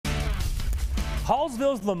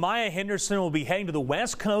Hallsville's LaMiaya Henderson will be heading to the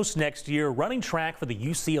West Coast next year, running track for the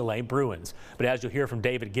UCLA Bruins. But as you'll hear from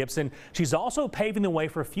David Gibson, she's also paving the way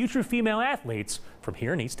for future female athletes from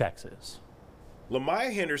here in East Texas.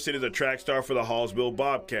 LaMiaya Henderson is a track star for the Hallsville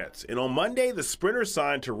Bobcats, and on Monday, the sprinter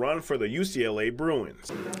signed to run for the UCLA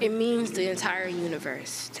Bruins. It means the entire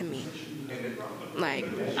universe to me. Like,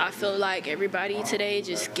 I feel like everybody today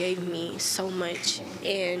just gave me so much,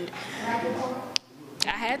 and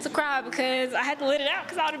I had to cry because I had to let it out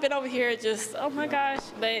because I would have been over here just, oh my gosh,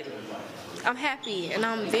 but I'm happy and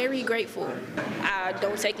I'm very grateful. I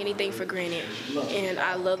don't take anything for granted, and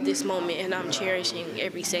I love this moment and I'm cherishing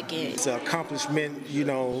every second. It's an accomplishment,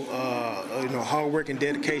 hard work and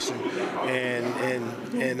dedication,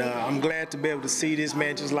 and I'm glad to be able to see this,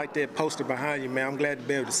 man, just like that poster behind you, man. I'm glad to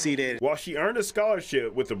be able to see that. While she earned a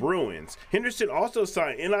scholarship with the Bruins, Henderson also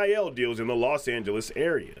signed NIL deals in the Los Angeles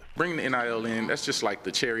area. Bringing the NIL in, that's just like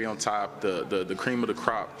the cherry on top, the cream of the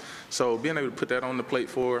crop. So being able to put that on the plate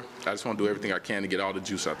for her, I just want to do everything I can to get all the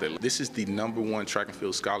juice out there. This is the #1 track and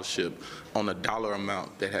field scholarship on a dollar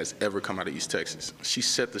amount that has ever come out of East Texas. She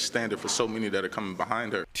set the standard for so many that are coming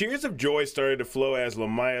behind her. Tears of joy started to flow as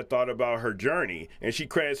LaMiaya thought about her journey, and she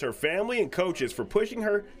credits her family and coaches for pushing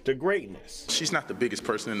her to greatness. She's not the biggest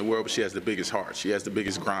person in the world, but she has the biggest heart. She has the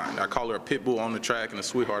biggest grind. I call her a pit bull on the track and a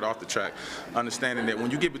sweetheart off the track, understanding that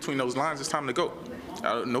when you get between those lines, it's time to go.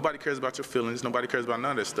 Nobody cares about your feelings. Nobody cares about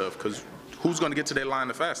none of that stuff, because who's going to get to that line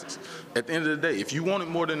the fastest? At the end of the day, if you want it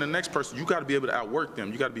more than the next person, you got to be able to outwork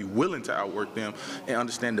them. You got to be willing to outwork them and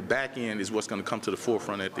understand the back end is what's going to come to the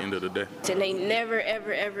forefront at the end of the day. And they never,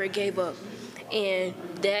 ever, ever gave up. And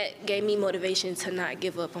that gave me motivation to not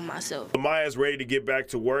give up on myself. LaMiaya is ready to get back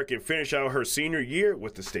to work and finish out her senior year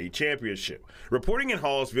with the state championship. Reporting in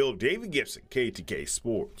Hallsville, David Gibson, KTK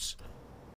Sports.